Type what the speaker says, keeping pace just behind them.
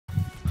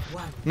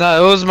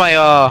No, it was my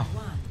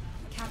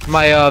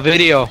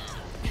video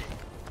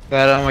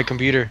that on my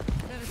computer.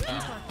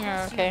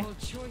 Oh, okay.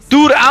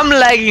 Dude, I'm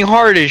lagging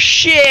hard as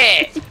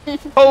shit.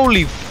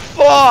 Holy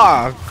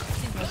fuck!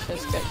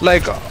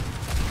 Like,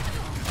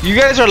 you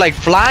guys are like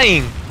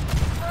flying.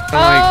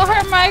 Oh,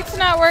 her mic's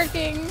not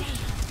working.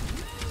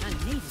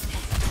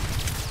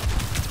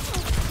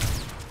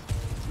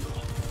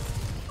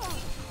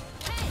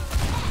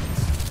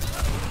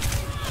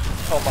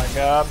 Oh my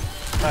god,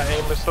 my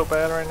aim is so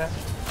bad right now.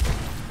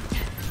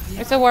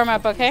 It's a warm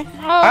up, okay?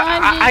 Oh,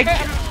 my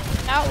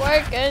not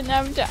working.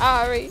 I'm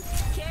sorry.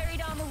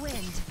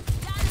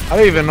 I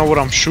don't even know what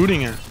I'm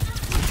shooting at.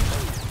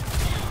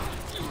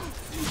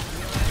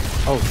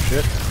 Oh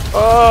shit.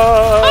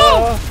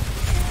 Oh!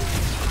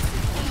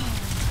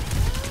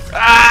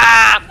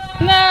 Ah!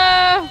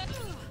 No!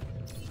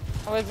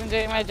 I wasn't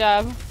doing my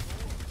job.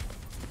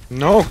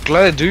 No,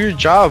 Claire, do your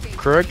job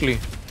correctly.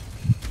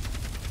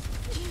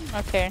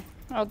 Okay,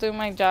 I'll do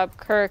my job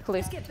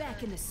correctly.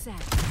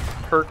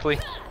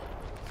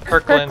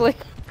 Kirkland.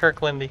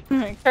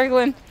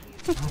 Kirkland.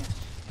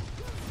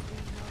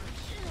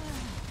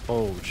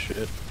 Oh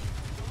shit.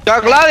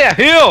 Claudia,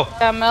 heal!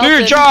 Do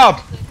your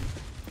job!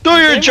 Do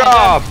your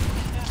job!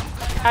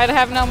 I'd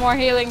have no more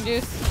healing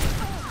juice.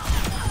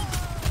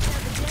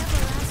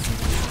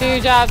 Do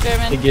your job,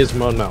 German.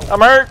 Gizmo, no.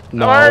 I'm hurt!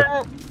 No. I'm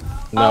hurt!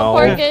 No. Oh,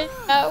 poor kid.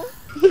 No.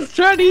 He's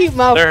trying to eat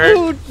my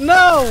food!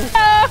 No! No!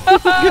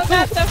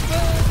 Not the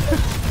food!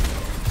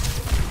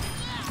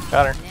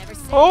 Got her.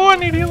 Oh, I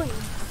need healing.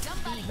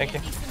 Thank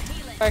you.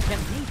 Working.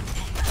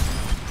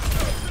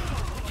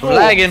 I'm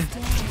lagging.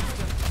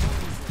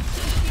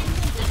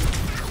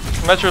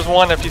 Metro's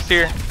 1 if you see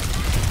her.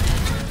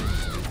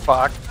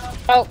 Fuck.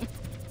 Oh.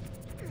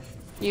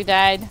 You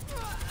died.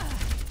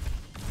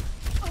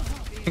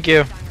 Thank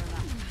you.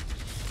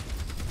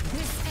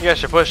 You guys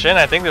should push in.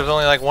 I think there's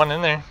only like 1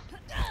 in there.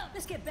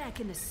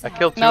 I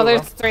killed 2 No, of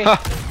there's them.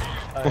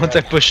 3. Once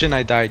I pushed in,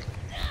 I died.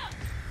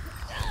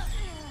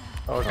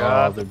 Oh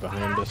god. Oh, they're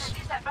behind us.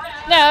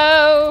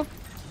 No!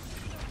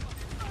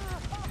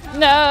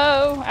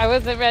 No! I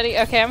wasn't ready.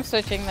 Okay, I'm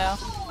switching though.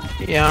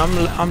 Yeah,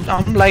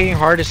 I'm lagging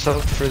hard as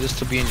hell for this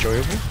to be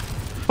enjoyable.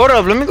 Hold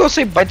up, let me go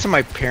say bye to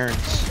my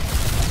parents.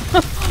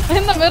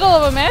 In the middle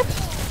of a match?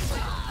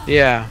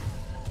 Yeah.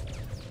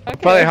 Okay.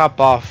 Probably hop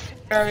off.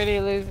 You're already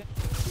losing.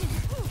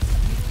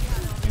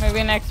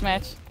 Maybe next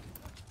match.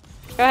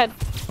 Go ahead.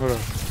 Hold on,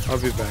 I'll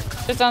be back.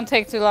 Just don't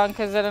take too long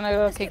because I don't know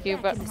it'll kick you,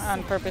 but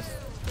on purpose.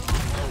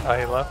 Oh,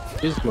 he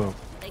left. Gizmo.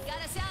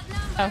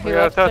 Oh, he We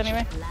gotta left touch.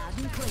 anyway?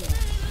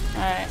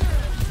 Alright.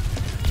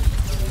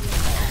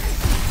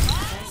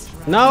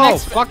 No!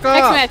 Fuck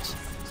up! Next match!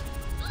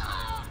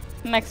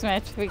 Next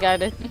match, we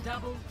got it.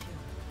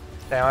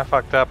 Damn, I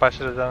fucked up. I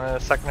should have done it a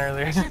second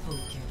earlier.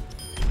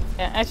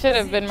 Yeah, I should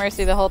have been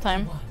Mercy the whole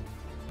time.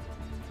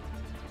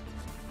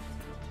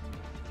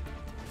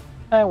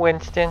 Hi,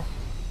 Winston.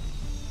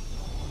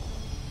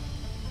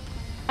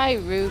 Hi,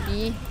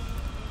 Ruby.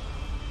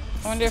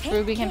 I wonder if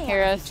Ruby can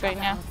hear us right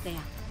now.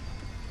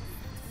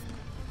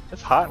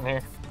 It's hot in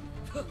here.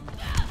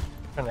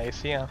 Turn the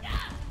AC on.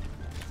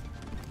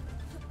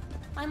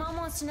 My mom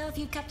wants to know if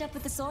you kept up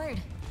with the sword.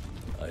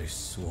 I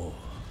swore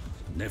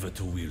never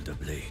to wield a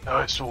blade.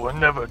 I swore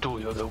never to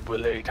wield a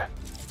blade.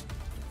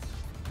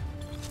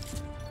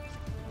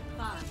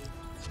 5,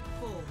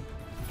 4,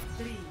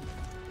 3,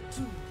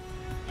 2,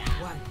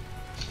 1.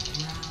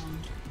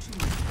 Round 2.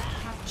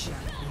 Capture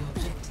the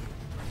objective.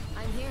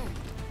 I'm here.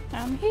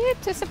 I'm here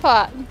to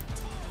support.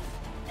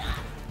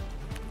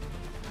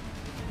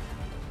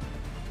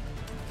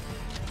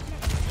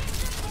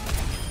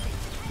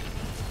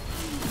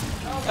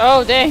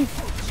 Oh dang!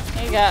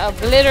 He got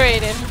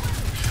obliterated.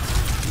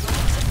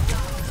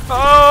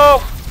 Oh!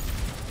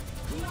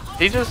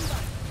 He just...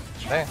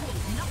 Dang.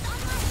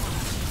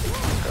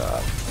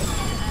 God.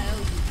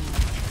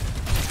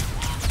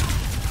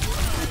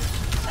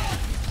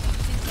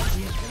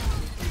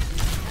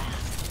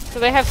 So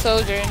they have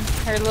Sojourn.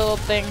 Her little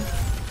thing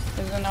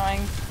is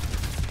annoying.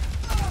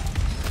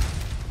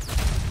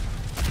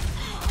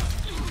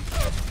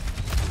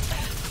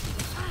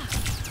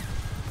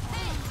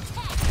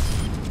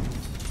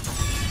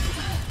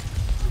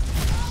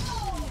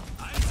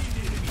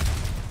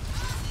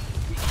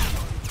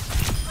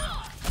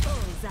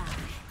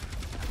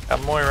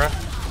 Got Moira.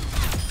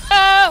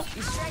 Oh!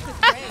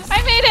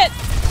 I made it!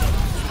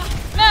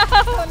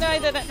 No, no I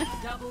didn't.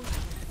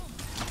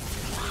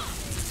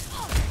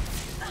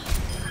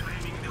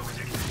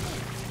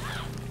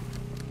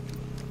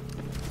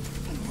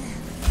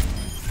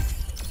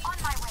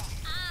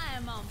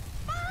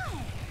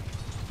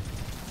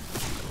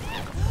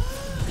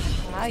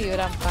 Wow,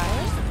 you're on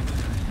fire?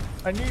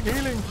 I need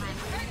healing.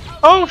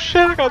 Oh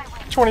shit, I got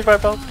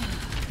 25 health.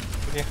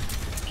 Yeah.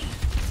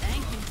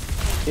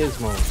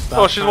 Gizmo, stop.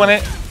 Oh, she's won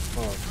it.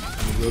 Oh,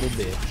 you little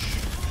bitch.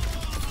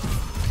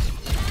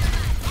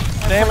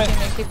 Damn it.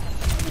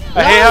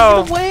 I hate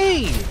how... Get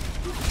away!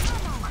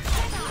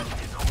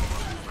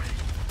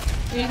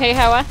 You hate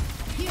how what?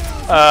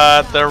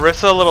 The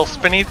Orisa little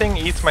spinny thing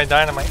eats my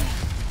dynamite.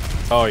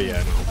 Oh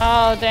yeah.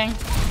 Oh dang.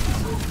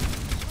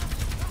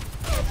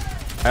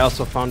 I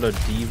also found a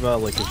D.Va,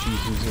 like if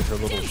she's using her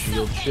little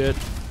shield shit,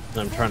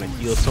 and I'm trying to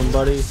heal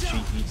somebody, she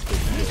eats the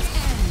heals.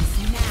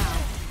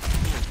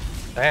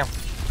 Damn.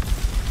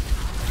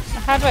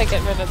 How do I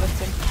get rid of this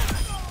thing?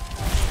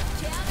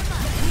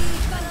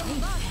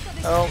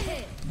 Oh.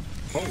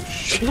 Oh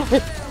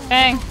shit!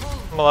 Dang.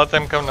 I'm gonna let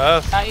them come to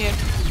us. Got you.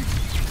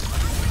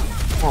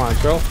 Come on,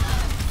 girl.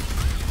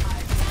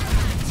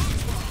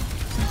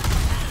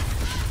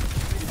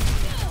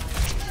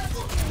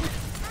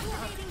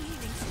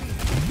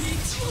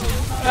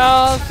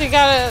 Oh, she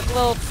got a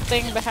little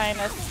thing behind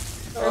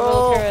us. Or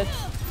little turrets.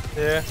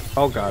 Yeah.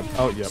 Oh god.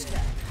 Oh yep.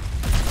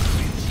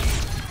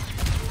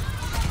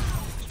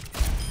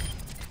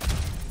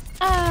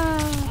 Ah.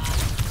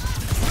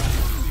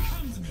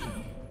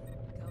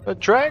 The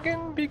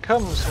dragon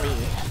becomes me.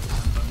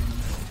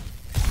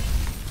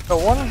 The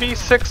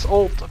 1v6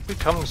 ult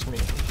becomes me.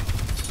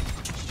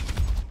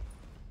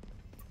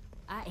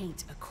 I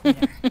ain't a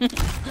quitter.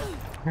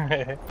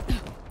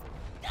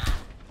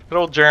 Good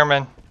old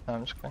German. No,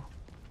 I'm just kidding.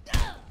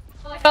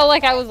 I felt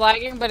like I was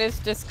lagging, but it's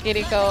just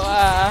Kiriko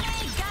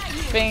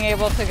being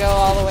able to go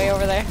all the way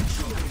over there.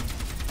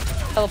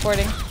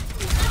 Teleporting.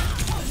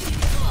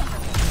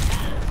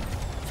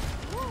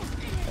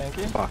 Thank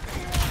you. Fuck.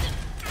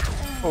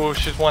 Oh,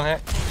 she's one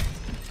hit.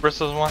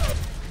 Bristle's one.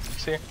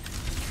 See her.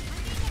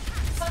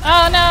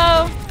 Oh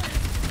no!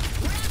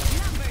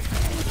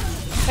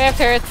 We have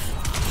turrets.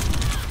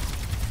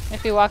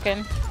 If you walk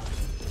in.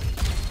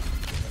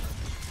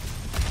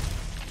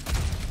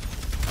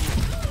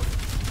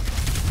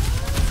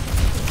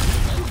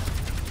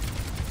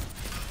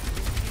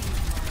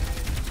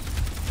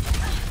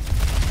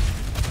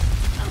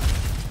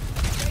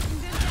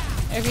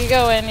 If you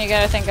go in, you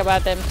gotta think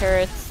about them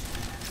turrets.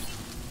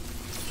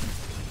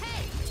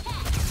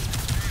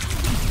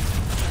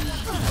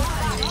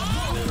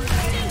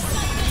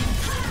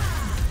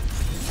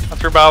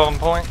 That's your bottom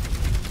point.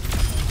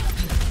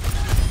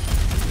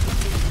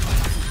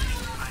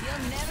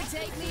 You'll never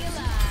take me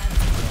alive.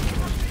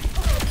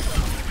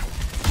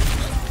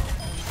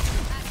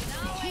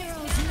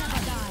 Heroes never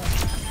die.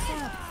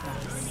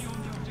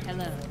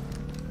 Hello.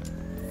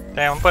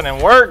 Damn, I'm putting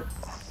in work.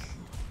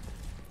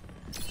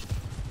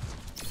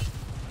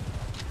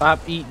 Stop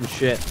eating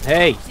shit.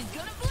 Hey!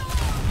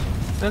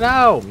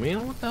 No,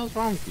 man, what the hell's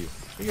wrong with you?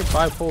 You're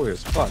bipolar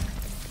as fuck.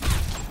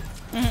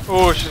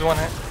 Oh, she's one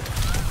hit.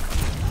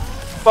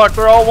 Fuck,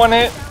 we're all one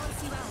hit.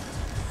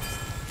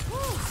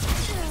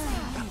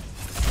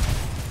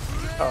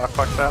 Oh, I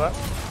fucked that up.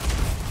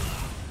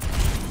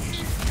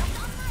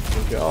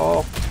 There we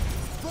go.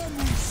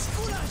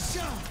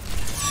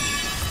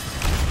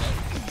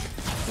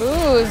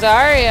 Ooh,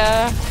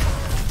 Zarya.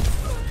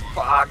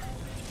 Fuck.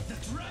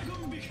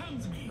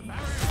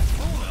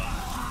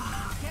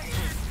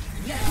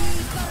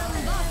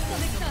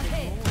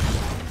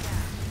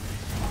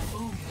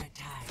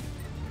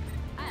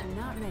 I'm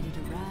not ready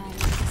to ride.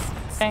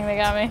 Dang, they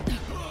got me.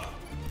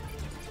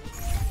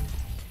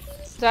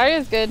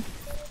 Zarya's good.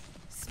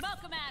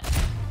 Smoke 'em at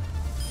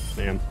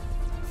Damn.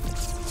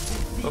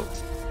 Oh.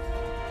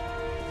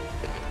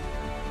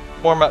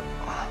 Warm up.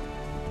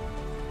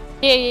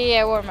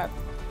 Yeah, warm up.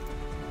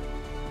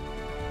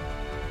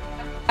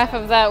 Half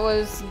of that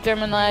was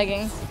German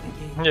lagging.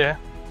 Yeah.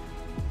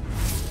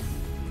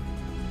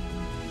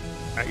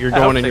 You're I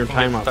hope going in they your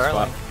can get timeout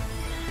Starlight.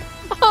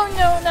 spot. Oh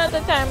no, not the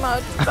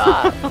timeout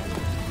spot.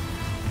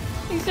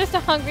 He's just a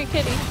hungry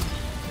kitty.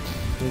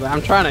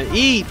 I'm trying to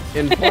eat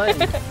and play.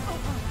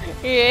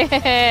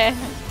 Yeah.